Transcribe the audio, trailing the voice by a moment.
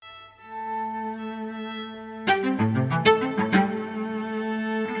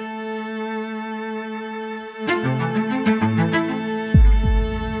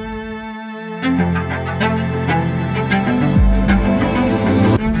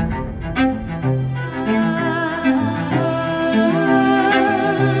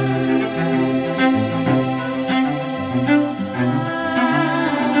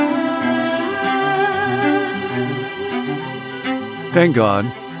Thank God,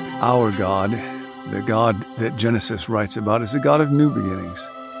 our God, the God that Genesis writes about, is a God of new beginnings.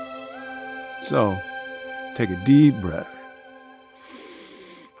 So, take a deep breath,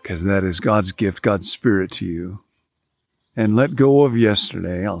 because that is God's gift, God's Spirit to you. And let go of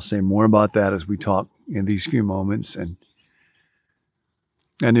yesterday. I'll say more about that as we talk in these few moments. And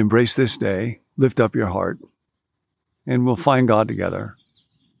embrace this day. Lift up your heart. And we'll find God together.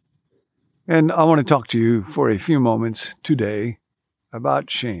 And I want to talk to you for a few moments today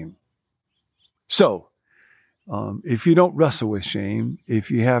about shame. So, if you don't wrestle with shame, if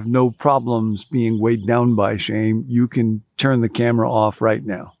you have no problems being weighed down by shame, you can turn the camera off right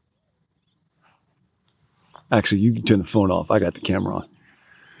now. Actually, you can turn the phone off. I got the camera on.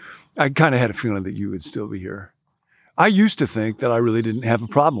 I kind of had a feeling that you would still be here. I used to think that I really didn't have a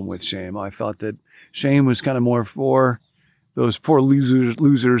problem with shame. I thought that shame was kind of more for those poor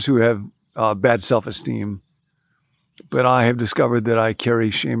losers who have bad self-esteem. But I have discovered that I carry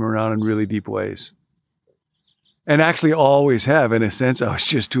shame around in really deep ways. And actually always have, in a sense. I was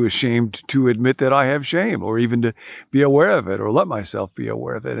just too ashamed to admit that I have shame, or even to be aware of it, or let myself be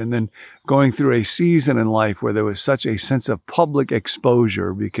aware of it. And then going through a season in life where there was such a sense of public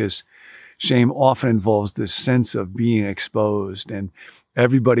exposure, because shame often involves this sense of being exposed, and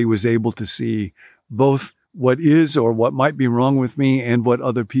everybody was able to see both what is or what might be wrong with me and what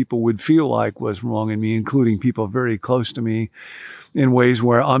other people would feel like was wrong in me, including people very close to me, in ways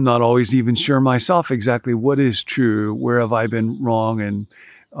where I'm not always even sure myself exactly what is true, where have I been wrong, and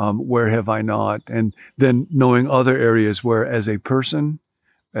where have I not. And then knowing other areas where, as a person,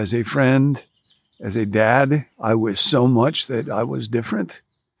 as a friend, as a dad, I was so much that I was different,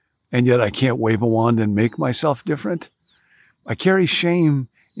 and yet I can't wave a wand and make myself different. I carry shame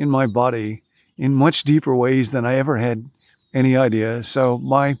in my body in much deeper ways than I ever had any idea. So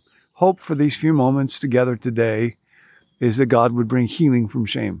my hope for these few moments together today is that God would bring healing from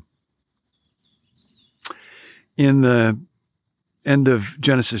shame. In the end of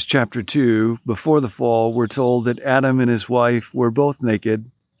Genesis chapter 2, before the fall, we're told that Adam and his wife were both naked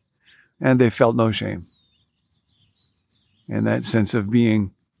and they felt no shame. And that sense of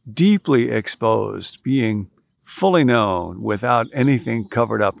being deeply exposed, being fully known without anything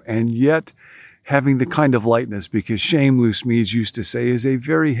covered up, and yet having the kind of lightness, because shame, Loose Meads used to say, is a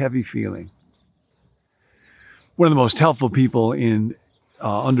very heavy feeling. One of the most helpful people in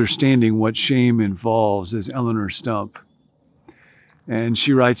understanding what shame involves is Eleanor Stump. And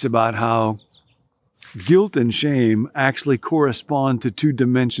she writes about how guilt and shame actually correspond to two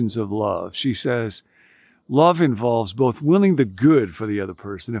dimensions of love. She says, love involves both willing the good for the other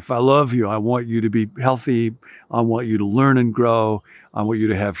person. If I love you, I want you to be healthy. I want you to learn and grow. I want you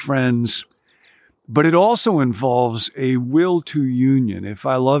to have friends. But it also involves a will to union. If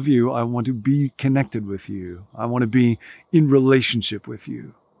I love you, I want to be connected with you. I want to be in relationship with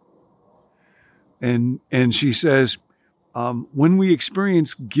you. And she says, when we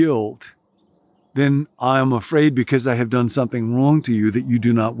experience guilt, then I am afraid, because I have done something wrong to you, that you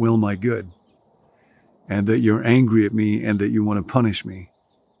do not will my good, and that you're angry at me, and that you want to punish me.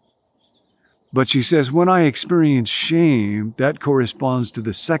 But she says, when I experience shame, that corresponds to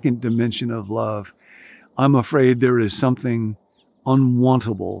the second dimension of love. I'm afraid there is something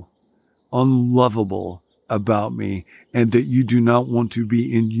unwantable, unlovable about me, and that you do not want to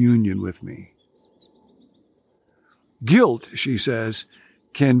be in union with me. Guilt, she says,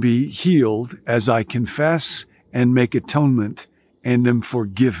 can be healed as I confess and make atonement and am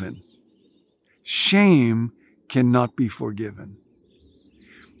forgiven. Shame cannot be forgiven.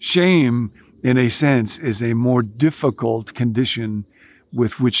 Shame, in a sense, is a more difficult condition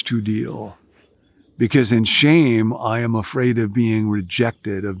with which to deal. Because in shame, I am afraid of being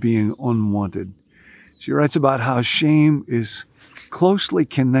rejected, of being unwanted. She writes about how shame is closely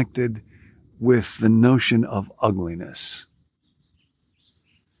connected with the notion of ugliness.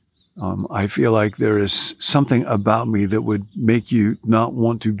 I feel like there is something about me that would make you not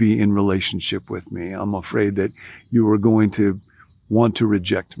want to be in relationship with me. I'm afraid that you are going to want to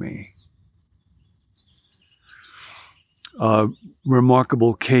reject me. A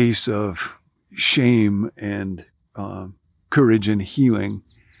remarkable case of shame and courage and healing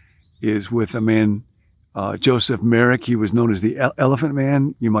is with a man, Joseph Merrick. He was known as the Elephant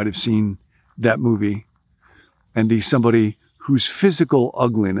Man. You might have seen that movie. And he's somebody whose physical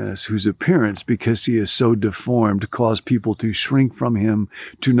ugliness, whose appearance, because he is so deformed, caused people to shrink from him,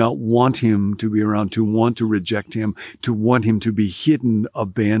 to not want him to be around, to want to reject him, to want him to be hidden,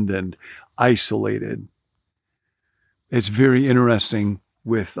 abandoned, isolated. It's very interesting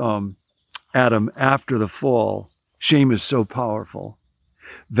with Adam after the fall. Shame is so powerful.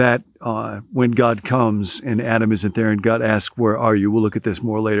 that when God comes and Adam isn't there and God asks, "Where are you?" We'll look at this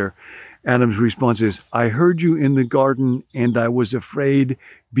more later. Adam's response is, "I heard you in the garden and I was afraid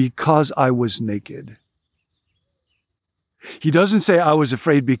because I was naked." He doesn't say, "I was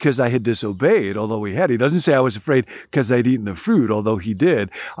afraid because I had disobeyed," although he had. He doesn't say, "I was afraid because I'd eaten the fruit," although he did.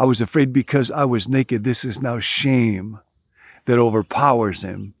 "I was afraid because I was naked." This is now shame that overpowers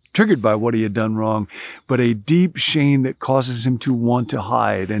him, triggered by what he had done wrong, but a deep shame that causes him to want to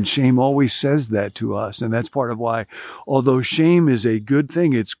hide. And shame always says that to us. And that's part of why, although shame is a good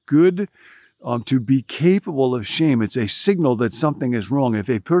thing, it's good to be capable of shame. It's a signal that something is wrong. If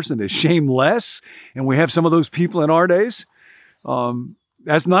a person is shameless, and we have some of those people in our days,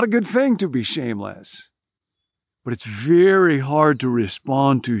 that's not a good thing to be shameless. But it's very hard to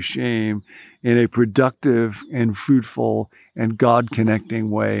respond to shame in a productive and fruitful and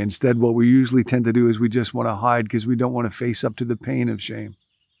God-connecting way. Instead, what we usually tend to do is we just want to hide because we don't want to face up to the pain of shame.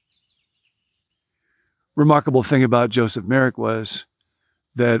 Remarkable thing about Joseph Merrick was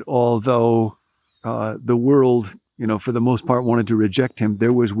that although the world, for the most part wanted to reject him,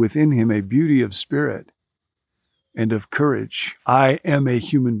 there was within him a beauty of spirit and of courage. I am a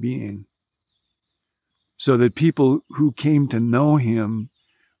human being. So that people who came to know him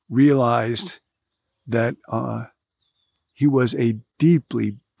realized that he was a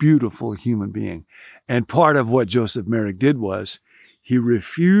deeply beautiful human being. And part of what Joseph Merrick did was he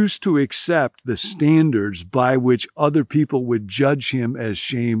refused to accept the standards by which other people would judge him as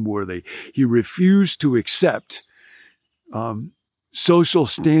shameworthy. He refused to accept social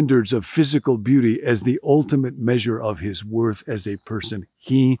standards of physical beauty as the ultimate measure of his worth as a person.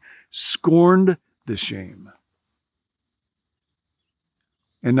 He scorned the shame.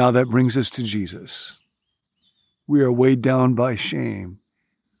 And now that brings us to Jesus. We are weighed down by shame.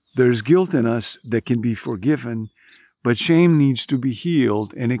 There's guilt in us that can be forgiven, but shame needs to be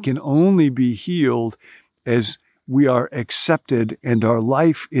healed, and it can only be healed as we are accepted and our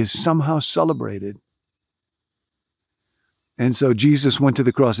life is somehow celebrated. And so Jesus went to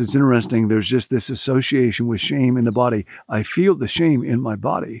the cross. It's interesting. There's just this association with shame in the body. I feel the shame in my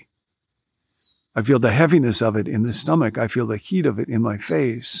body. I feel the heaviness of it in the stomach. I feel the heat of it in my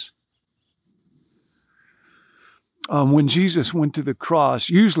face. When Jesus went to the cross,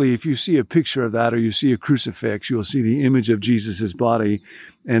 usually if you see a picture of that or you see a crucifix, you'll see the image of Jesus's body,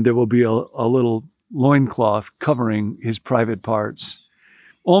 and there will be a little loincloth covering his private parts.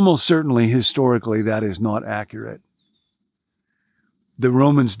 Almost certainly, historically, that is not accurate. The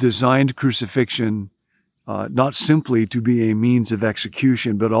Romans designed crucifixion not simply to be a means of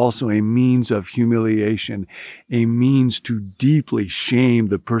execution, but also a means of humiliation, a means to deeply shame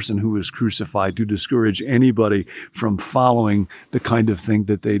the person who was crucified, to discourage anybody from following the kind of thing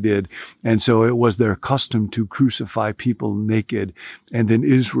that they did. And so it was their custom to crucify people naked. And in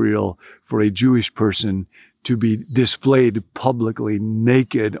Israel, for a Jewish person to be displayed publicly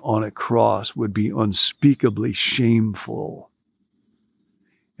naked on a cross would be unspeakably shameful.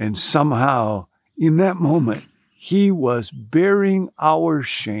 And somehow, in that moment, he was bearing our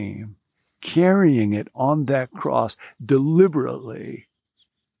shame, carrying it on that cross deliberately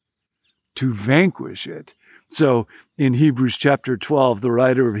to vanquish it. So in Hebrews chapter 12, the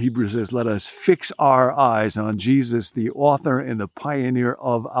writer of Hebrews says, "Let us fix our eyes on Jesus, the author and the pioneer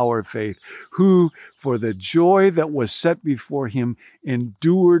of our faith, who, for the joy that was set before him,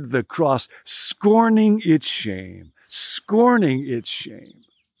 endured the cross, scorning its shame." Scorning its shame.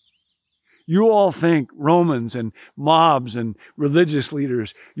 You all think, Romans and mobs and religious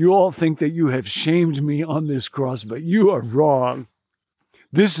leaders, you all think that you have shamed me on this cross, but you are wrong.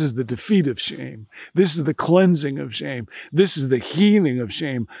 This is the defeat of shame. This is the cleansing of shame. This is the healing of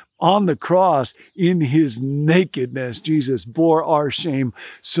shame. On the cross, in his nakedness, Jesus bore our shame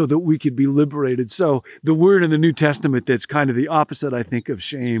so that we could be liberated. So the word in the New Testament that's kind of the opposite, I think, of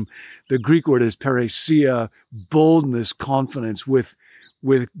shame, the Greek word is parousia, boldness, confidence. With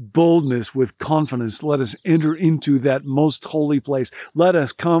boldness, with confidence, let us enter into that most holy place. Let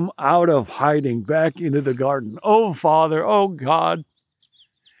us come out of hiding back into the garden. Oh, Father, oh, God,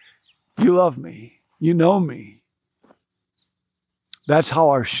 you love me. You know me. That's how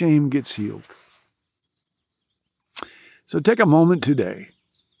our shame gets healed. So take a moment today.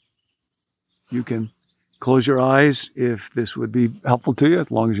 You can close your eyes if this would be helpful to you,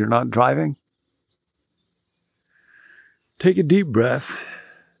 as long as you're not driving. Take a deep breath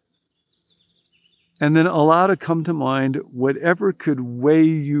and then allow to come to mind whatever could weigh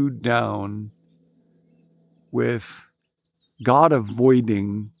you down with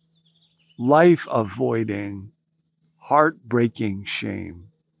God-avoiding, life-avoiding, heartbreaking shame.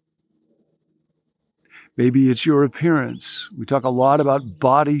 Maybe it's your appearance. We talk a lot about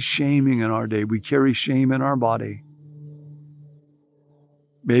body shaming in our day. We carry shame in our body.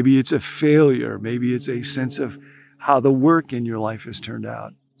 Maybe it's a failure. Maybe it's a sense of how the work in your life has turned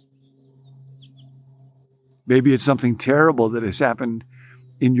out. Maybe it's something terrible that has happened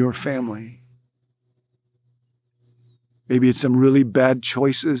in your family. Maybe it's some really bad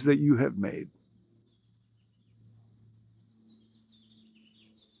choices that you have made.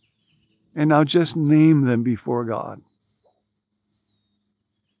 And now just name them before God.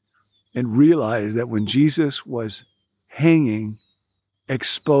 And realize that when Jesus was hanging,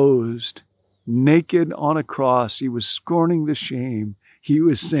 exposed, naked on a cross, he was scorning the shame. He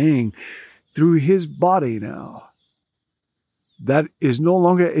was saying through his body now, that is no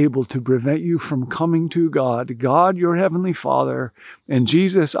longer able to prevent you from coming to God. God, your heavenly Father, and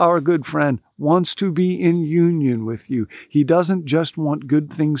Jesus, our good friend, wants to be in union with you. He doesn't just want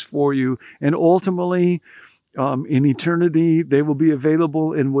good things for you. And ultimately, in eternity, they will be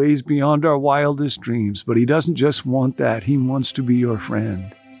available in ways beyond our wildest dreams. But he doesn't just want that. He wants to be your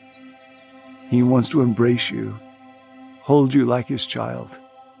friend. He wants to embrace you, hold you like his child,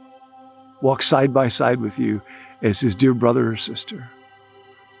 walk side by side with you as his dear brother or sister.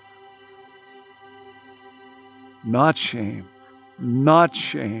 Not shame, not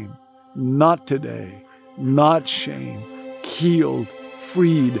shame, not today, not shame. Healed,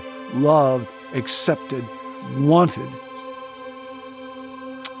 freed, loved, accepted, wanted.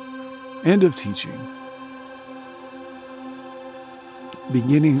 End of teaching.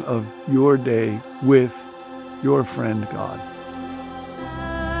 Beginning of your day with your friend God.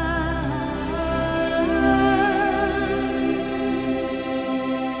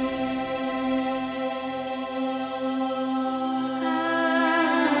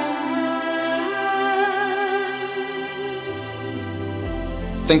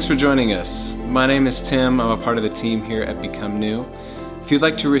 Thanks for joining us. My name is Tim. I'm a part of the team here at Become New. If you'd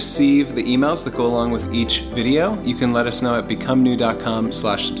like to receive the emails that go along with each video, you can let us know at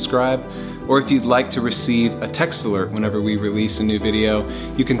becomenew.com/subscribe. Or if you'd like to receive a text alert whenever we release a new video,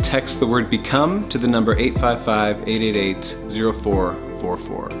 you can text the word BECOME to the number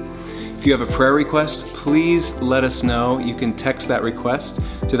 855-888-0444. If you have a prayer request, please let us know. You can text that request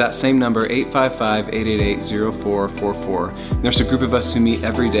to that same number, 855-888-0444. There's a group of us who meet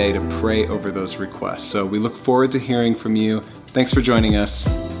every day to pray over those requests. So we look forward to hearing from you. Thanks for joining us.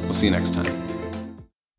 We'll see you next time.